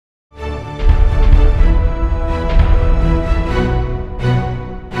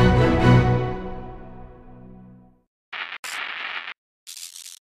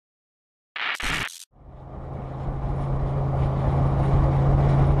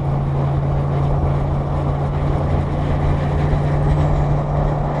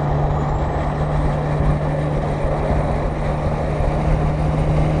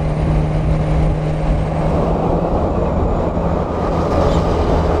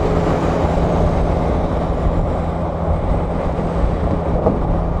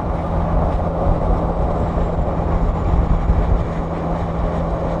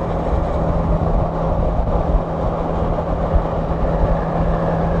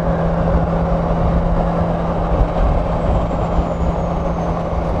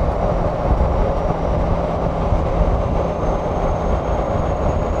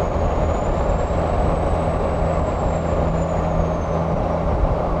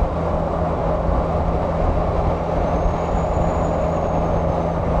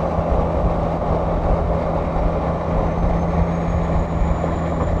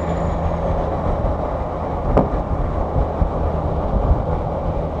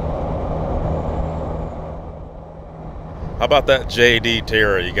How about that JD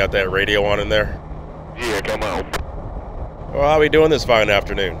Terror? You got that radio on in there? Yeah, come on. Well, how are we doing this fine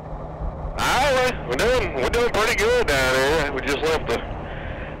afternoon? We're doing pretty good down here. We just left the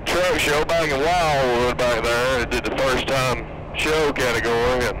truck show back in Wildwood back there. It did the first time show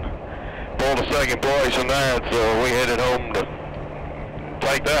category and pulled a second place in that, so we headed home to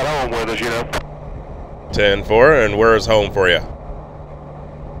take that home with us, you know. 10-4, and where is home for you?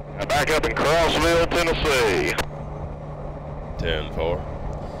 Back up in Crossville, Tennessee. 10-4.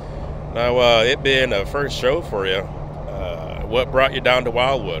 Now, it being a first show for you, what brought you down to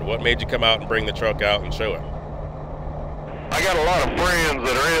Wildwood? What made you come out and bring the truck out and show it? I got a lot of friends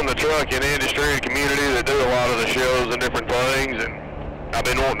that are in the trucking industry and community that do a lot of the shows and different things, and I've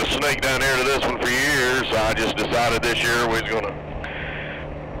been wanting to sneak down here to this one for years, so I just decided this year we was going to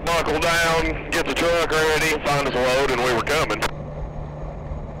buckle down, get the truck ready, find us a load, and we were coming.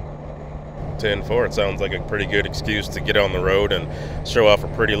 10-4, it sounds like a pretty good excuse to get on the road and show off a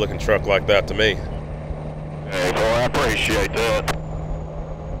pretty looking truck like that to me. Hey, boy, I appreciate that.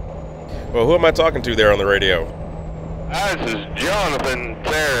 Well, who am I talking to there on the radio? This is Jonathan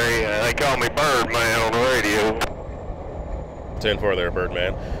Terry. They call me Birdman on the radio. 10-4 there,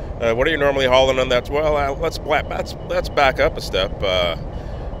 Birdman. What are you normally hauling on that? Well, let's back up a step.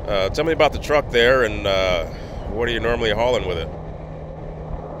 Tell me about the truck there, and what are you normally hauling with it?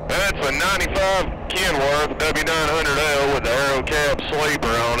 That's a 95 Kenworth W900L with the aero cab sleeper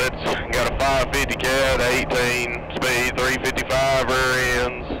on it. It's got a 550 cat, 18 speed, 355 rear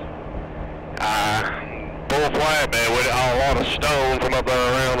ends. Full flatbed with it, a lot of stone from up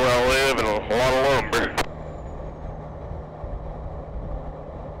there around where I live and a lot of lumber.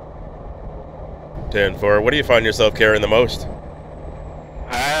 10-4, what do you find yourself carrying the most?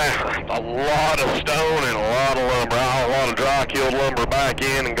 A lot of stone and a lot of lumber. I haul a lot of dry killed lumber back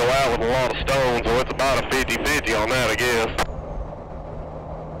in and go out with a lot of stone, so it's about a 50-50 on that, I guess.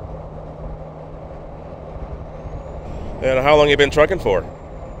 And how long have you been trucking for?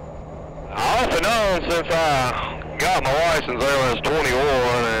 Off and on since I got my license there when I was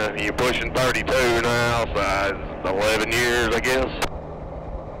 21. You're pushing 32 now, so it's 11 years, I guess.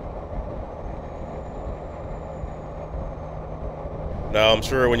 Now, I'm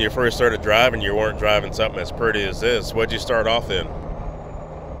sure when you first started driving, you weren't driving something as pretty as this. What'd you start off in? Well,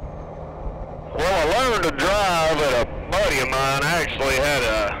 I learned to drive at a buddy of mine. Actually had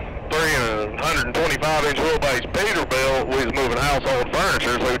a 125-inch wheelbase Peterbilt. We was moving household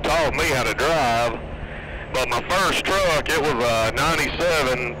furniture, so he taught me how to drive. But my first truck, it was a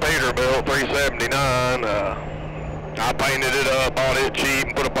 97 Peterbilt 379. I painted it up, bought it cheap,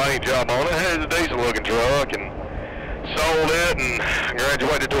 and put a paint job on it. It was a decent-looking truck, and sold it and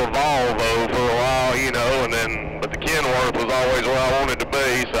graduated to a Volvo for a while, you know, but the Kenworth was always where I wanted to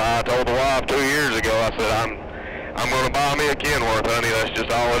be, so I told the wife 2 years ago, I said, I'm going to buy me a Kenworth, honey, that's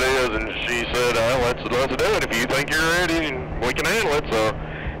just all it is, and she said, let's do it, if you think you're ready, we can handle it, so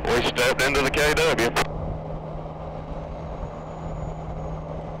we stepped into the KW.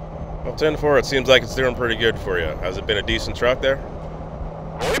 Well, 10-4, it seems like it's doing pretty good for you. Has it been a decent truck there?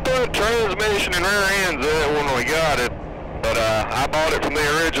 We put transmission and rear ends in it when we got it, but I bought it from the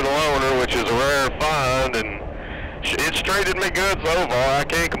original owner, which is a rare find, and it's treated me good so far. I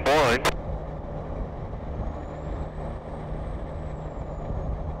can't complain.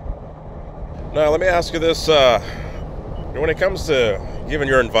 Now, let me ask you this. When it comes to giving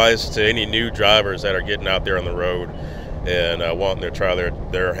your advice to any new drivers that are getting out there on the road and wanting to try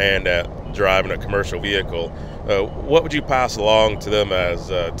their hand at driving a commercial vehicle, what would you pass along to them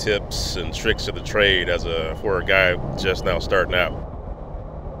as tips and tricks of the trade for a guy just now starting out?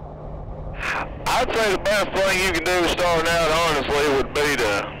 I'd say the best thing you can do starting out, honestly, would be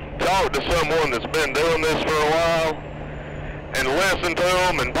to talk to someone that's been doing this for a while and listen to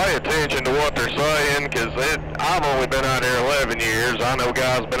them and pay attention to what they're saying, because I've only been out here 11 years. I know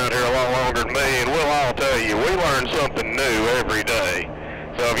guys been out here a lot longer than me, and we'll all tell you, we learn something new every day.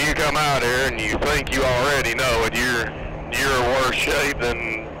 So if you come out here and you think you already know it, you're in worse shape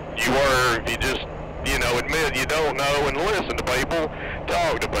than you were if you just, admit you don't know and listen to people,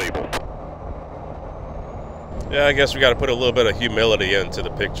 talk to people. Yeah, I guess we got to put a little bit of humility into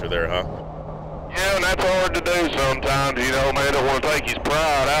the picture there, huh? Yeah, and that's hard to do sometimes, man. Don't want to take his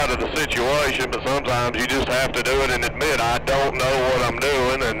pride out of the situation, but sometimes you just have to do it and admit, I don't know what I'm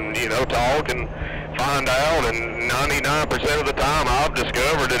doing, and, talk and find out, and 99% of the time I've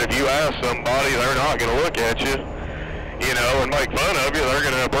discovered that if you ask somebody, they're not going to look at you, and make fun of you. They're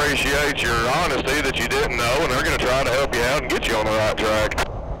going to appreciate your honesty that you didn't know, and they're going to try to help you out and get you on the right track.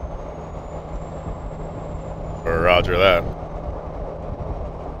 Roger that.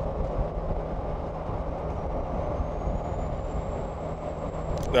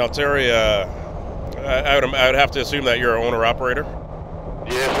 Now, Terry, I would have to assume that you're an owner-operator?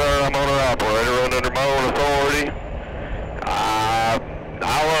 Yes, sir. I'm owner-operator, run under my own authority. I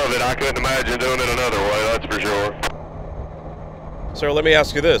love it. I couldn't imagine doing it another way, that's for sure. So let me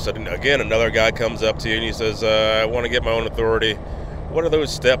ask you this. Again, another guy comes up to you and he says, I want to get my own authority. What are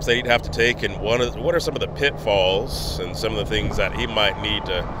those steps that he'd have to take, and what are some of the pitfalls and some of the things that he might need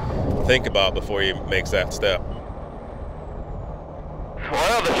to think about before he makes that step?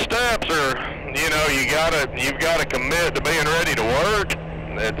 Well, the steps are, you've gotta commit to being ready to work.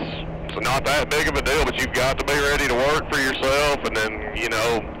 It's not that big of a deal, but you've got to be ready to work for yourself, and then,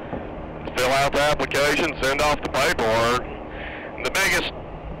 fill out the application, send off the paperwork. The biggest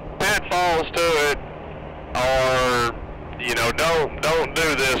pitfalls to it are, don't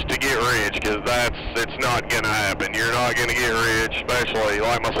do this to get rich, because it's not going to happen. You're not going to get rich, especially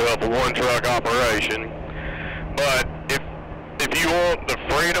like myself, a one-truck operation. But if you want the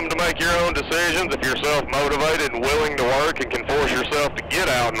freedom to make your own decisions, if you're self-motivated and willing to work and can force yourself to get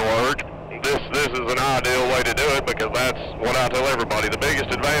out and work, this is an ideal way to do it, because that's what I tell everybody. The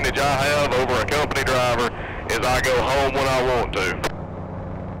biggest advantage I have over a company driver is I go home when I want to.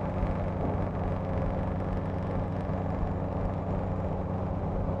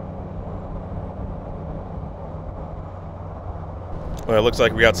 Well, it looks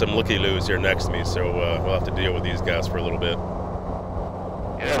like we got some looky-loos here next to me, so we'll have to deal with these guys for a little bit.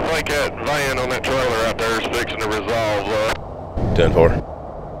 Yeah, I think that van on that trailer out there is fixing to resolve. 10-4.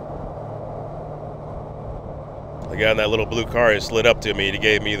 The guy in that little blue car, he slid up to me. He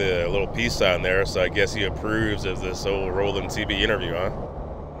gave me the little peace sign there, so I guess he approves of this old rolling TV interview, huh?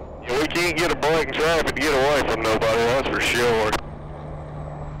 Yeah, we can't get a break in traffic to get away from nobody, that's for sure.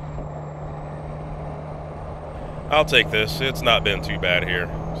 I'll take this. It's not been too bad here,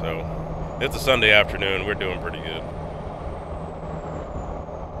 so it's a Sunday afternoon. We're doing pretty good.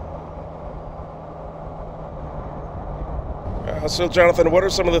 So, Jonathan, what are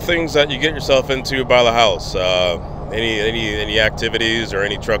some of the things that you get yourself into by the house? Any activities or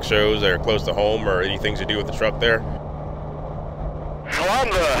any truck shows that are close to home, or any things you do with the truck there? Well, I'm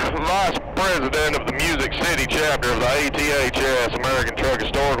the vice president of the Music City chapter of the ATHS, American Truck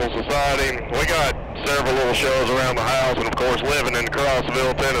Historical Society. We got several little shows around the house, and of course, living in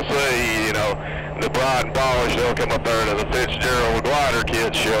Crossville, Tennessee, the Pride and Polish, they'll come up there to the Fitzgerald Glider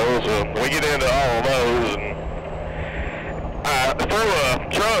Kit show, so we get into all of those. And through a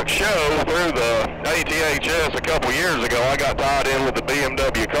truck show through the ATHS a couple years ago, I got tied in with the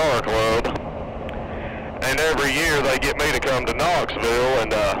BMW Car Club. And every year they get me to come to Knoxville,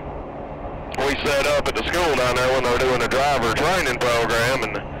 and we set up at the school down there when they're doing a driver training program,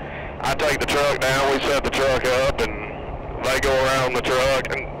 and I take the truck down, we set the truck up, and they go around the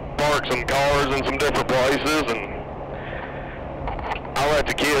truck and park some cars in some different places, and I let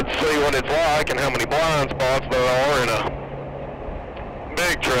the kids see what it's like and how many blind spots there are in a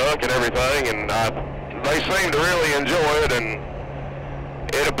big truck and everything, and they seem to really enjoy it, and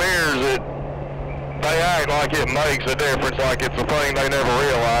it appears that they act like it makes a difference, like it's a thing they never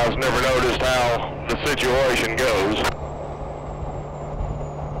realized, never noticed how the situation goes.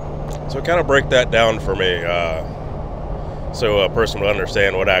 So kind of break that down for me, so a person would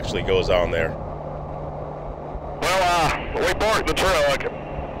understand what actually goes on there. Well, we park the truck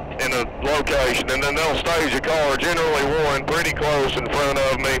in a location, and then they'll stage a car, generally one pretty close in front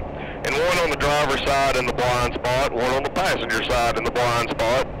of me, and one on the driver's side in the blind spot, one on the passenger side in the blind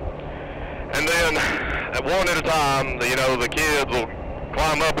spot. And then, one at a time, the kids will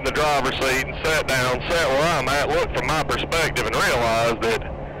climb up in the driver's seat and sit down, sit where I'm at, look from my perspective, and realize that,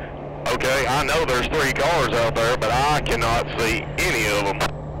 okay, I know there's 3 cars out there, but I cannot see any of them.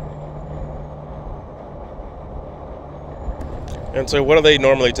 And so what do they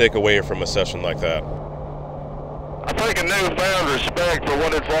normally take away from a session like that? I think a newfound respect for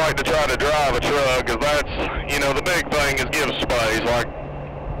what it's like to try to drive a truck, because that's, the big thing is give space, like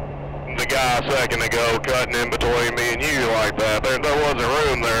the guy a second ago cutting in between me and you like that. There wasn't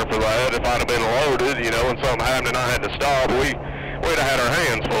room there for that. If I'd have been loaded, when something happened and I had to stop, we'd have had our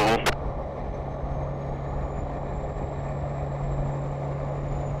hands full.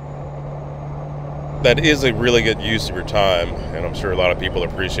 That is a really good use of your time, and I'm sure a lot of people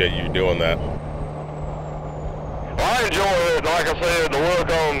appreciate you doing that. Well, I enjoy it. Like I said, the look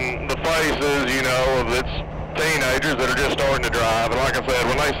on the faces, of its teenagers that are just starting to drive. And like I said,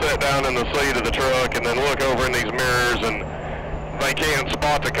 when they sit down in the seat of the truck and then look over in these mirrors and they can't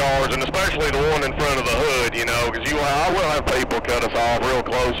spot the cars, and especially the one in front of the hood, because I will have people cut us off real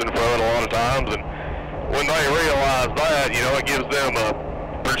close in front a lot of times, and when they realize that, it gives them a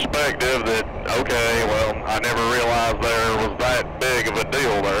perspective that, okay, well, I never realized there was that big of a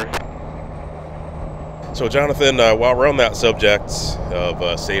deal there. So Jonathan, while we're on that subject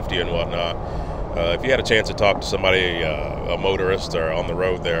of safety and whatnot, if you had a chance to talk to somebody, a motorist or on the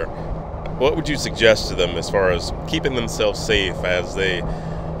road there, what would you suggest to them as far as keeping themselves safe as they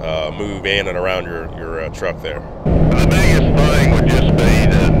move in and around your truck there? The biggest thing would just be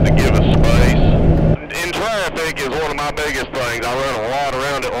to give us space. In traffic is one of my biggest things. I run a lot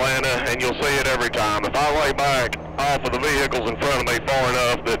around Atlanta, and you'll see it every time. If I lay back off of the vehicles in front of me far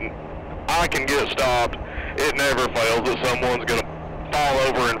enough that I can get stopped, it never fails that someone's going to fall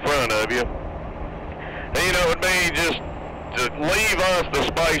over in front of you. And, you know, it would be just to leave us the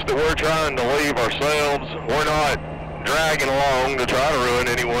space that we're trying to leave ourselves. We're not dragging along to try to ruin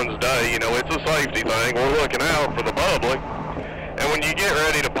anyone's day. You know, it's a safety thing. We're looking out for the public. And when you get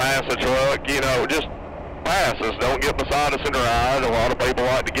ready to pass a truck, you know, just pass us. Don't get beside us and ride. A lot of people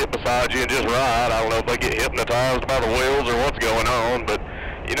like to get beside you and just ride. I don't know if they get hypnotized by the wheels or what's going on, but,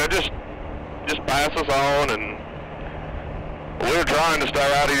 you know, just pass us on, and we're trying to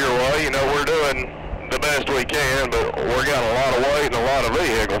stay out of your way. You know, we're doing the best we can, but we got a lot of weight and a lot of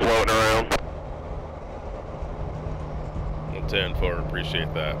vehicles floating around. 10-4,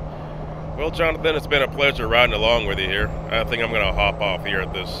 appreciate that. Well, Jonathan, it's been a pleasure riding along with you here. I think I'm going to hop off here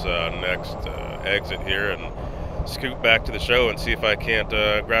at this next exit here and scoot back to the show and see if I can't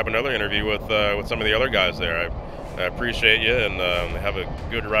grab another interview with some of the other guys there. I appreciate you, and have a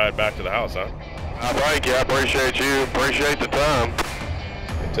good ride back to the house, huh? Thank you. I appreciate you. Appreciate the time.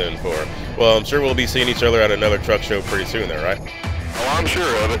 10-4. Well, I'm sure we'll be seeing each other at another truck show pretty soon there, right? Oh, I'm sure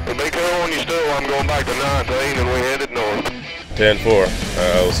of it. It'll be cool when you still. I'm going back to 19 and we headed north.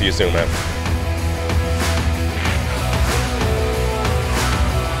 10-4. We'll see you soon, man.